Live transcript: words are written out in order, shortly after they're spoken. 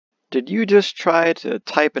Did you just try to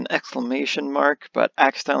type an exclamation mark but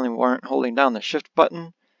accidentally weren't holding down the shift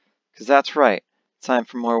button? Because that's right, it's time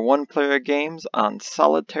for more one-player games on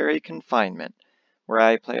Solitary Confinement, where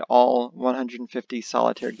I play all 150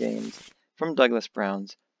 solitaire games from Douglas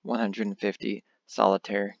Brown's 150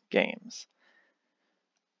 solitaire games.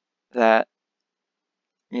 That,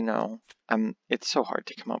 it's so hard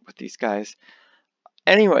to come up with these guys.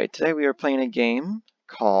 Anyway, today we are playing a game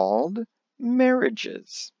called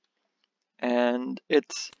Marriages. And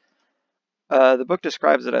it's the book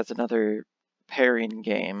describes it as another pairing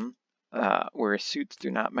game where suits do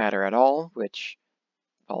not matter at all, which,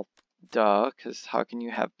 well, duh, because how can you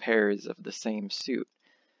have pairs of the same suit?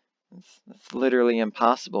 It's literally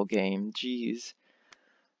impossible game, jeez.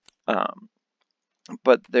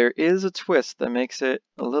 But there is a twist that makes it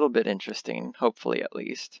a little bit interesting, hopefully at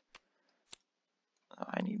least. Oh,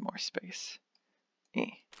 I need more space.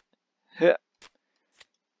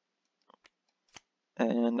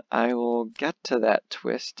 And I will get to that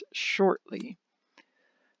twist shortly.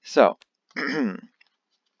 So, this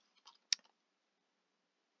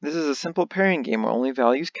is a simple pairing game where only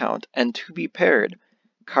values count, and to be paired,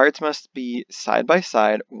 cards must be side by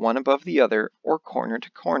side, one above the other, or corner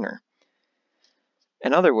to corner.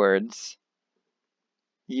 In other words,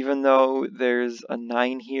 even though there's a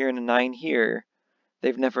 9 here and a 9 here,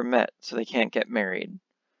 they've never met, so they can't get married.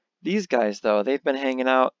 These guys, though, they've been hanging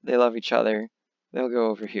out, they love each other, they'll go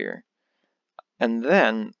over here. And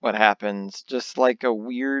then what happens, just like a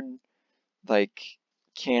weird, like,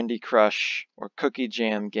 Candy Crush or Cookie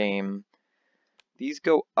Jam game, these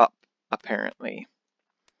go up, apparently.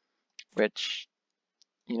 Which,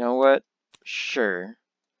 you know what? Sure.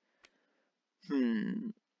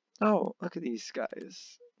 Oh, look at these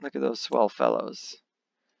guys. Look at those swell fellows.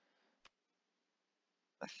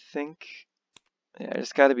 I think, I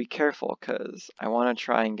just gotta be careful, because I want to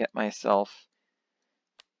try and get myself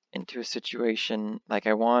into a situation, like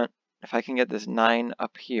if I can get this 9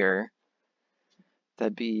 up here,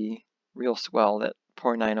 that'd be real swell. That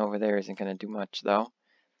poor 9 over there isn't going to do much, though.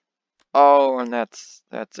 Oh, and that's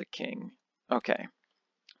a king. Okay.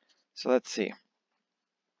 So let's see.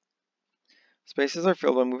 Spaces are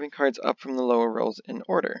filled by moving cards up from the lower rows in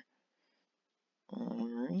order.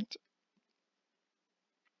 Alright.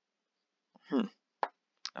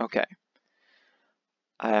 Okay.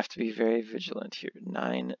 I have to be very vigilant here.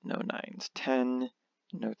 9, no 9s. 10,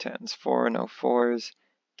 no 10s. 4, no 4s.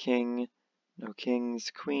 King, no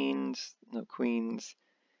kings. Queens, no queens.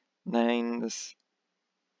 9s,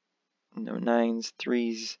 no 9s.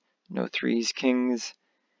 3s, no 3s. Kings,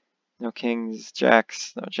 no kings.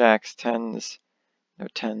 Jacks, no jacks. 10s, no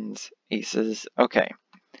 10s. Aces. Okay.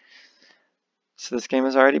 So this game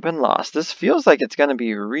has already been lost. This feels like it's going to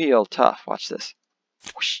be real tough. Watch this.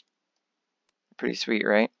 Whoosh. Pretty sweet,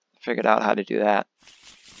 right? Figured out how to do that.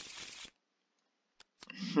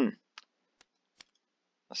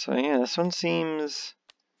 So yeah, this one seems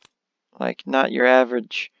like not your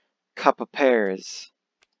average cup of pears.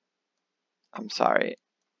 I'm sorry.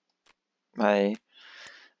 My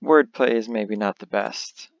wordplay is maybe not the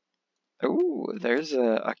best. Ooh, there's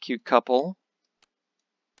a cute couple.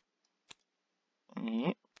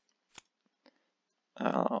 Alright.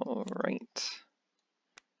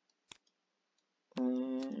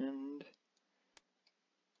 And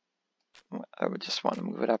I would just want to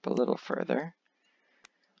move it up a little further.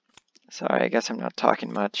 Sorry, I guess I'm not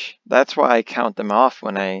talking much. That's why I count them off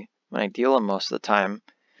when I deal them most of the time.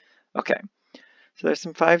 Okay, so there's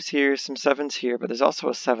some 5s here, some 7s here, but there's also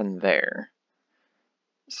a 7 there.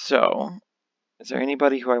 So, is there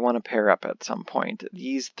anybody who I want to pair up at some point?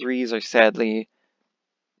 These 3s are sadly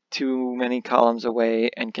too many columns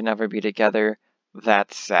away and can never be together.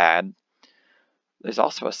 That's sad. There's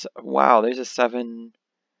also wow, there's a 7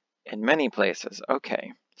 in many places.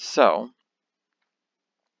 Okay, so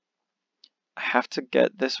I have to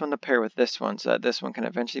get this one to pair with this one so that this one can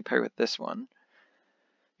eventually pair with this one,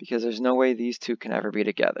 because there's no way these two can ever be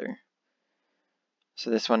together.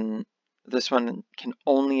 So this one can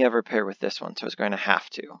only ever pair with this one, so it's going to have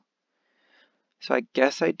to. So I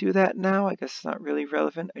guess I do that now. I guess it's not really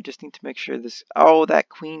relevant. I just need to make sure this, oh, that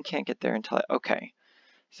queen can't get there until okay.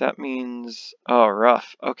 So that means, oh,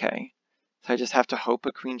 rough, okay. So I just have to hope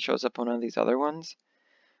a queen shows up on one of these other ones.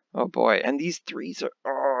 Oh boy, and these 3s are,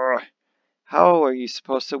 oh, how are you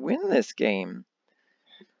supposed to win this game?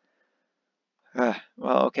 Well,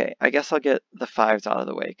 okay, I guess I'll get the 5s out of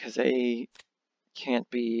the way, because they can't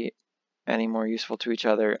be any more useful to each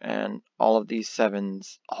other, and all of the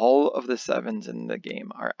 7s in the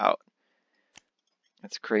game are out.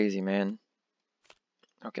 That's crazy, man.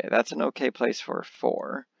 Okay, that's an okay place for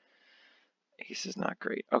 4. Ace is not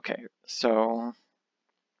great. Okay, so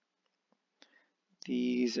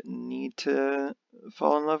these need to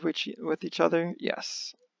fall in love with each other?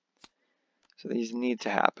 Yes. So these need to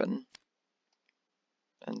happen.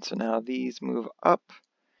 And so now these move up.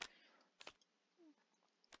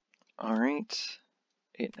 Alright.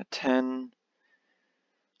 8 and a 10.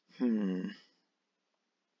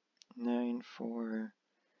 9, 4.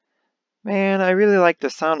 Man, I really like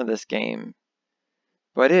the sound of this game.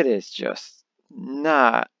 But it is just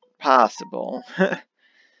not possible.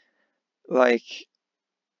 Like,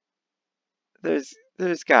 there's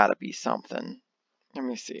gotta be something. Let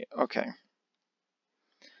me see. Okay.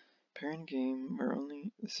 Parent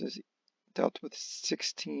game, this is dealt with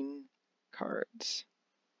 16 cards.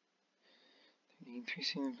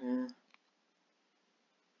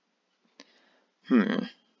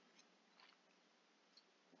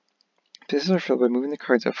 Pieces are filled by moving the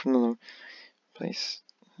cards up from the place.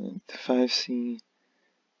 The 5C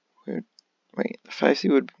would the 5C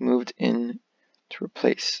would be moved in to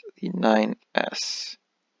replace the 9S.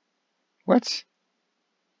 What?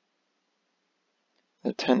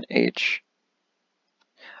 The 10H.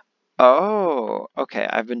 Oh, okay,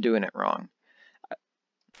 I've been doing it wrong.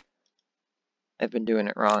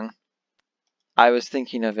 I was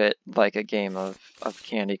thinking of it like a game of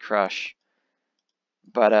Candy Crush.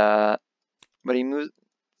 But he moves,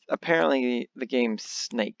 apparently the game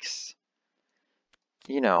snakes.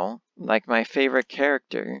 You know, like my favorite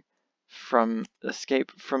character from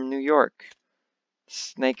Escape from New York,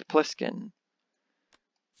 Snake Plissken.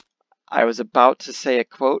 I was about to say a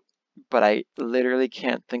quote, but I literally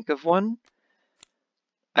can't think of one.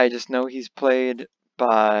 I just know he's played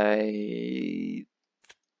by...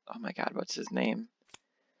 Oh my god, what's his name?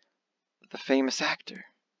 The famous actor.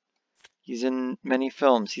 He's in many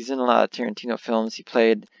films. He's in a lot of Tarantino films. He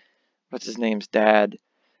played, what's his name's dad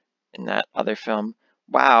in that other film.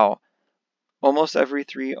 Wow. Almost every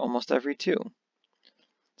 3, almost every 2.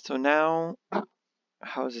 So now,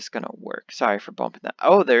 how is this going to work? Sorry for bumping that.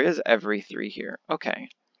 Oh, there is every 3 here. Okay.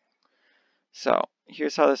 So,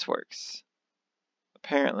 here's how this works.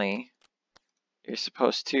 Apparently, you're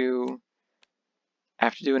supposed to,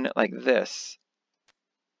 after doing it like this,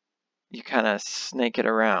 you kind of snake it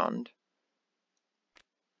around.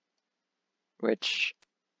 Which,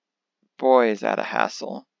 boy, is that a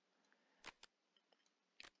hassle.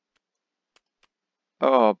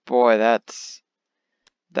 Oh boy, that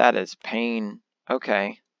is pain.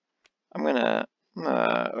 Okay. I'm gonna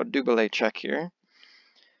double check here.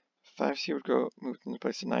 5C would go moved into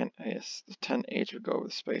place of 9S. The 10H would go over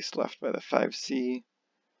the space left by the 5C.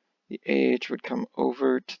 The AH would come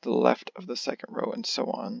over to the left of the second row, and so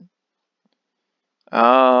on.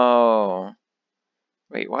 Oh.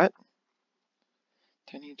 Wait, what?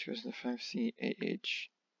 10H goes to the 5C, AH.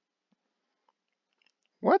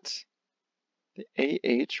 What? The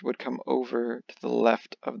AH would come over to the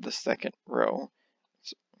left of the second row.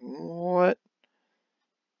 So, what?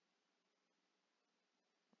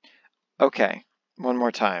 Okay, one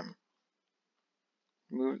more time.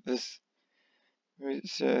 Move this.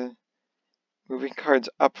 Moving cards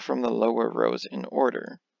up from the lower rows in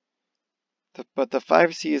order. But the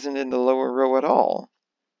 5C isn't in the lower row at all.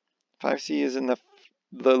 5C is in the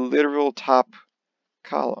literal top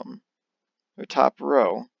column, or top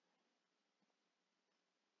row.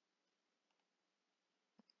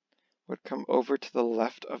 Would come over to the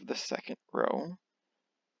left of the second row.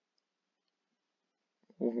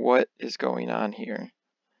 What is going on here?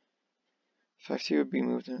 5C would be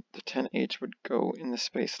moved, the 10H would go in the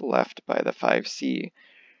space left by the 5C,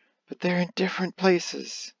 but they're in different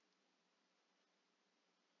places.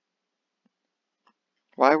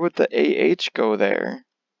 Why would the AH go there?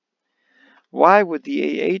 Why would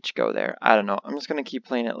the AH go there? I don't know. I'm just going to keep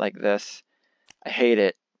playing it like this. I hate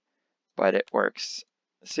it, but it works.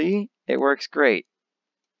 See? It works great.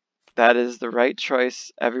 That is the right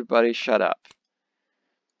choice. Everybody shut up.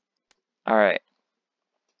 Alright.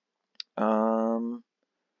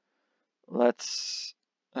 Let's...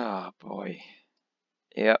 Oh, boy.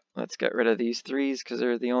 Yep, let's get rid of these 3s because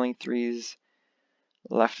they're the only 3s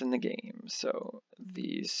left in the game. So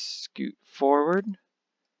these scoot forward.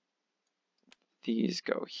 These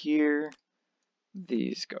go here.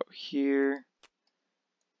 These go here.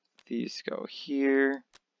 These go here.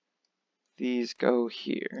 These go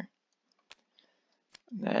here.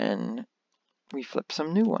 And then we flip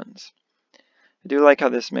some new ones. I do like how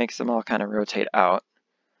this makes them all kind of rotate out.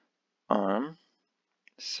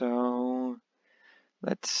 So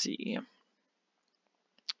let's see.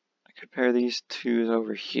 I could pair these 2s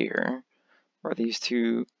over here, or these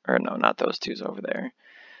 2, or no, not those 2s over there.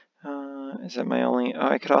 Is that my only... Oh,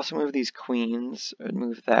 I could also move these queens. I'd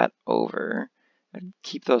move that over. I'd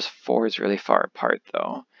keep those 4s really far apart,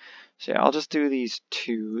 though. So yeah, I'll just do these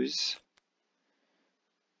 2s.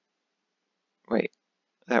 Wait,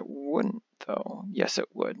 that wouldn't, though. Yes, it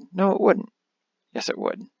would. No, it wouldn't. Yes, it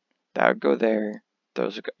would. That would go there.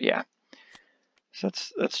 Those would go... Yeah. So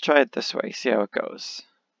let's try it this way. See how it goes.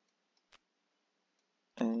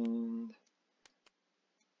 And...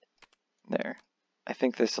 there. I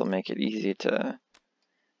think this will make it easy to...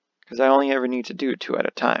 because I only ever need to do 2 at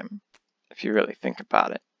a time, if you really think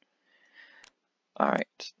about it.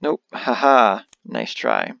 Alright. Nope. Haha. Nice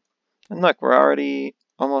try. And look, we're already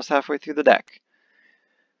almost halfway through the deck.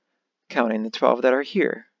 Counting the 12 that are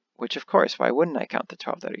here. Which, of course, why wouldn't I count the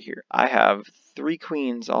 12 that are here? I have 3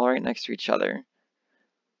 queens all right next to each other.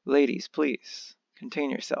 Ladies, please,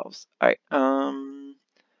 contain yourselves. Alright,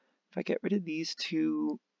 if I get rid of these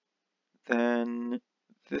 2, then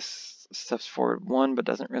this steps forward 1, but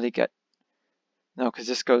doesn't really get... No, because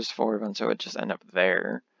this goes forward 1, so it just end up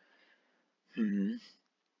there. Because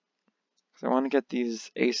I want to get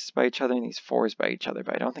these aces by each other and these 4s by each other,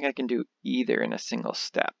 but I don't think I can do either in a single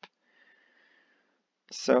step.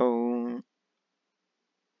 So,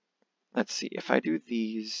 let's see, if I do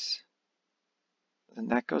these, then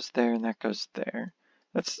that goes there and that goes there.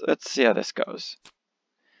 Let's see how this goes.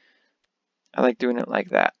 I like doing it like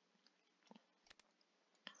that.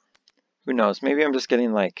 Who knows, maybe I'm just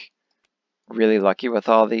getting like really lucky with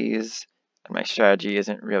all these, and my strategy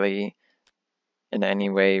isn't really in any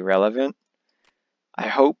way relevant. I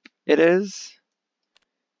hope it is,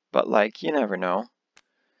 but like, you never know.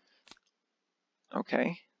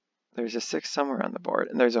 Okay, there's a 6 somewhere on the board,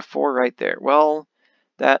 and there's a 4 right there. Well,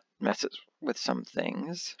 that messes with some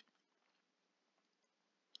things,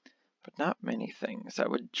 but not many things. I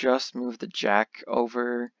would just move the jack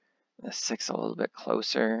over, the 6 a little bit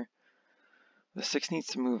closer. The 6 needs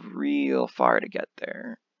to move real far to get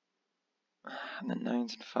there. And the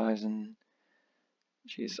 9s and 5s and...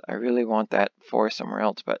 Jeez, I really want that 4 somewhere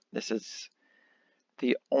else, but this is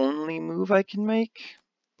the only move I can make?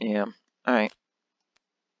 Yeah, alright.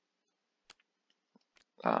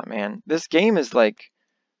 Aw, man. This game is like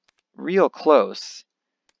real close,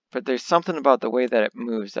 but there's something about the way that it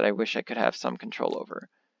moves that I wish I could have some control over.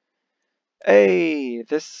 Hey,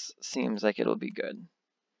 this seems like it'll be good.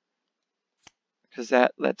 Because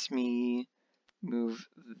that lets me move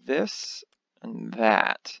this and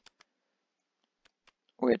that,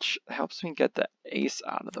 which helps me get the ace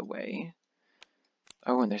out of the way.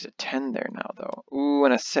 Oh, and there's a 10 there now, though. Ooh,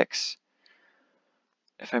 and a 6.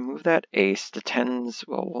 If I move that ace, the 10s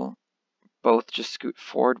will both just scoot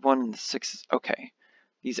forward 1, and the 6s... Okay.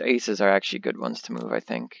 These aces are actually good ones to move, I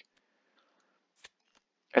think.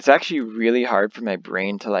 It's actually really hard for my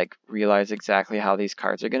brain to, like, realize exactly how these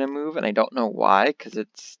cards are going to move, and I don't know why, because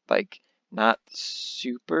it's, like, not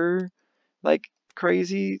super, like,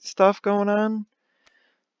 crazy stuff going on.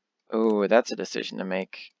 Oh, that's a decision to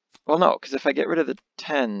make. Well, no, because if I get rid of the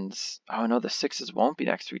 10s... Oh, no, the 6s won't be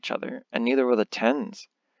next to each other, and neither will the 10s.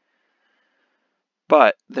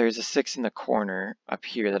 But there's a 6 in the corner up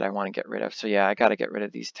here that I want to get rid of. So yeah, I got to get rid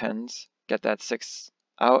of these 10s. Get that 6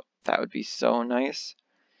 out. That would be so nice.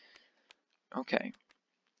 Okay.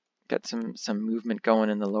 Get some movement going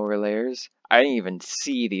in the lower layers. I didn't even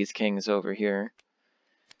see these kings over here.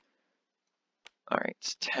 Alright,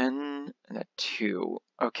 it's 10 and a 2.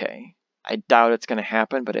 Okay. I doubt it's going to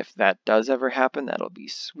happen, but if that does ever happen, that'll be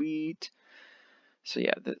sweet. So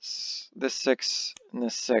yeah, this 6 and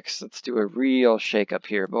this 6. Let's do a real shake up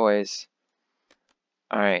here, boys.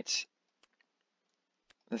 Alright.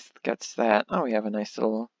 This gets that. Oh, we have a nice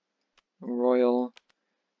little royal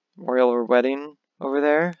wedding over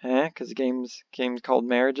there, eh? Because the game's called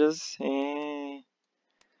Marriages. Eh.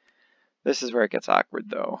 This is where it gets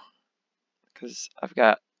awkward, though. Because I've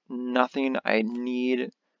got nothing. I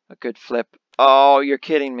need a good flip. Oh, you're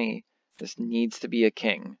kidding me. This needs to be a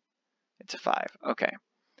king. It's a 5. Okay.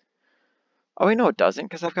 Oh, wait, no, it doesn't,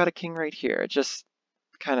 because I've got a king right here. It just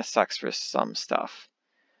kind of sucks for some stuff.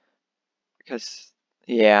 Because,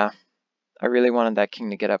 yeah, I really wanted that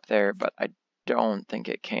king to get up there, but I don't think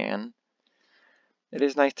it can. It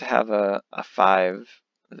is nice to have a 5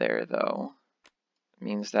 there, though. It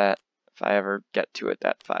means that if I ever get to it,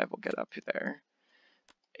 that 5 will get up there.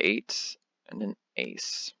 8 and an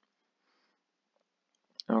ace.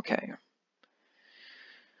 Okay.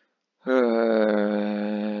 Dang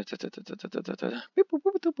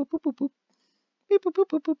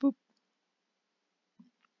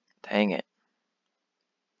it.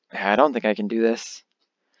 I don't think I can do this.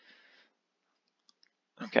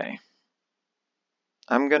 Okay.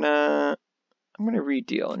 I'm gonna I'm gonna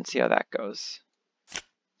redeal and see how that goes.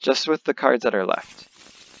 Just with the cards that are left.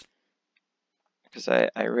 Because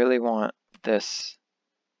I really want this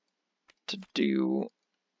to do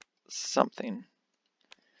something.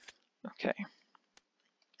 Okay.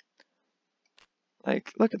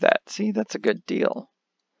 Like, look at that. See, that's a good deal.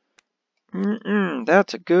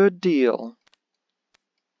 That's a good deal.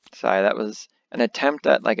 Sorry, that was an attempt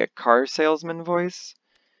at like a car salesman voice.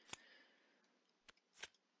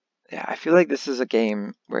 Yeah, I feel like this is a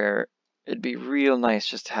game where it'd be real nice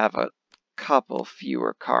just to have a couple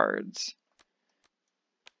fewer cards.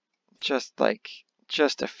 Just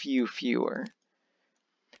a few fewer.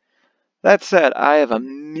 That said, I have a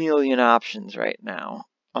million options right now.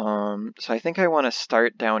 So I think I want to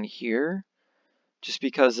start down here, just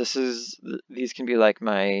because these can be like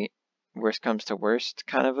my worst comes to worst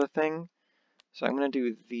kind of a thing. So I'm going to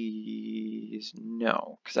do these,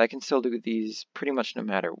 no, because I can still do these pretty much no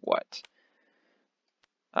matter what.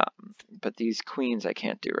 But these queens I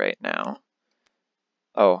can't do right now.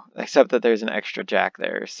 Oh, except that there's an extra jack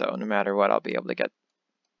there, so no matter what, I'll be able to get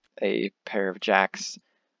a pair of jacks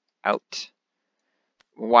out.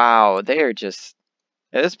 Wow, they are just,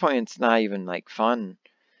 at this point it's not even like fun.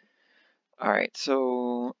 Alright,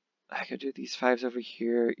 so I could do these fives over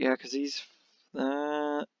here. Yeah, because these,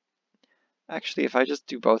 actually if I just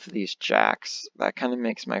do both of these jacks, that kind of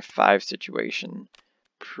makes my five situation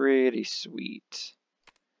pretty sweet.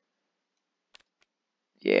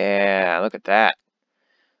 Yeah, look at that.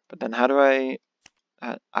 But then how do I,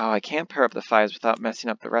 oh, I can't pair up the fives without messing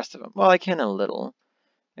up the rest of them. Well, I can a little.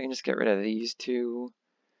 I can just get rid of these two.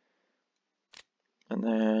 And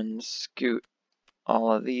then scoot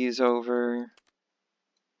all of these over.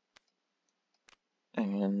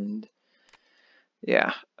 And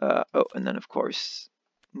yeah. Oh, and then of course,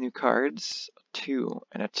 new cards. Two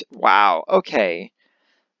and a wow. Okay.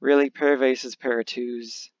 Really? Pair of aces, pair of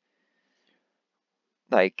twos.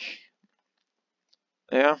 Like,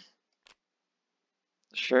 yeah.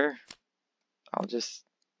 Sure. I'll just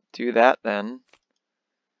do that then.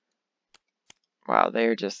 Wow,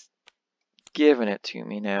 they're just giving it to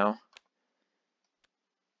me now.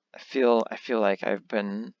 I feel like I've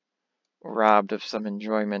been robbed of some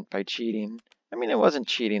enjoyment by cheating. I mean, it wasn't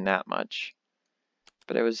cheating that much,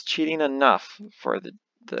 but it was cheating enough for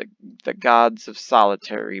the gods of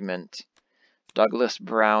Solitairey, Douglas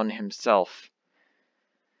Brown himself.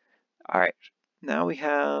 All right, now we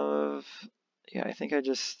have. Yeah, I think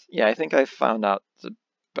I found out the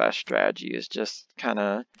best strategy is just kind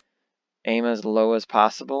of aim as low as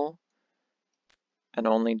possible and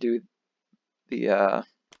only do the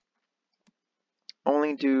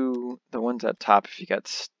ones at top if you get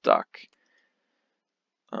stuck.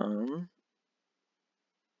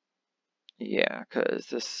 Yeah,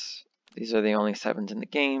 because these are the only sevens in the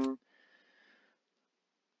game.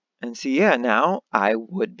 And see, yeah, now I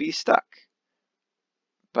would be stuck.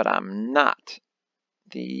 But I'm not.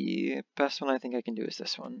 The best one I think I can do is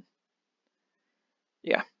this one.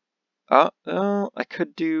 Yeah. Oh, I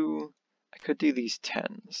could do these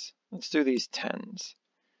tens. Let's do these tens.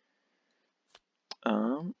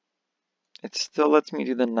 It still lets me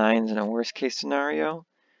do the nines in a worst case scenario.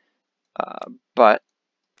 But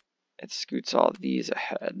it scoots all these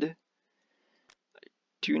ahead.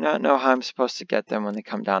 Do not know how I'm supposed to get them when they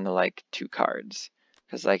come down to like two cards.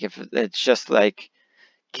 Because like if it's just like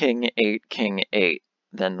king 8,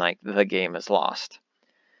 then like the game is lost.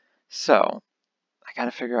 So I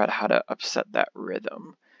gotta figure out how to upset that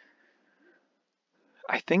rhythm.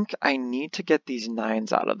 I think I need to get these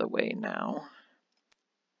nines out of the way now.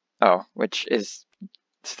 Oh, which is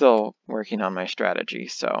still working on my strategy,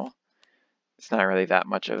 so it's not really that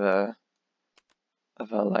much of a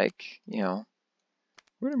like, you know,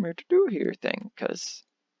 what am I to do here thing, because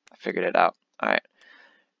I figured it out. Alright.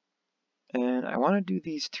 And I want to do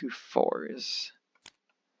these two fours.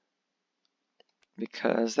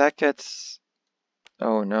 Because that gets...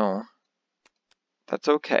 Oh no. That's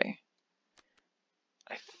okay.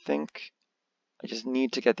 I think I just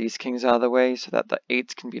need to get these kings out of the way so that the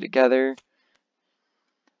eights can be together.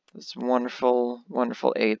 Those wonderful,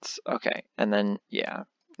 wonderful eights. Okay, and then, yeah,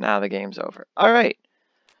 now the game's over. Alright.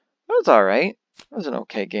 That was alright. That was an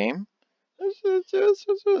okay game.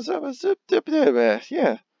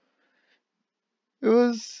 Yeah. It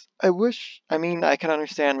was, I mean, I can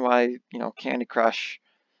understand why, you know, Candy Crush,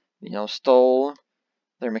 you know, stole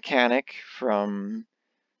their mechanic from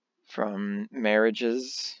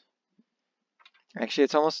Marriages. Actually,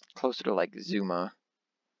 it's almost closer to like Zuma.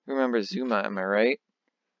 Who remembers Zuma, am I right?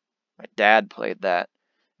 My dad played that.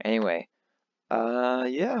 Anyway,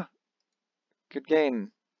 yeah. Good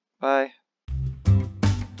game. Bye.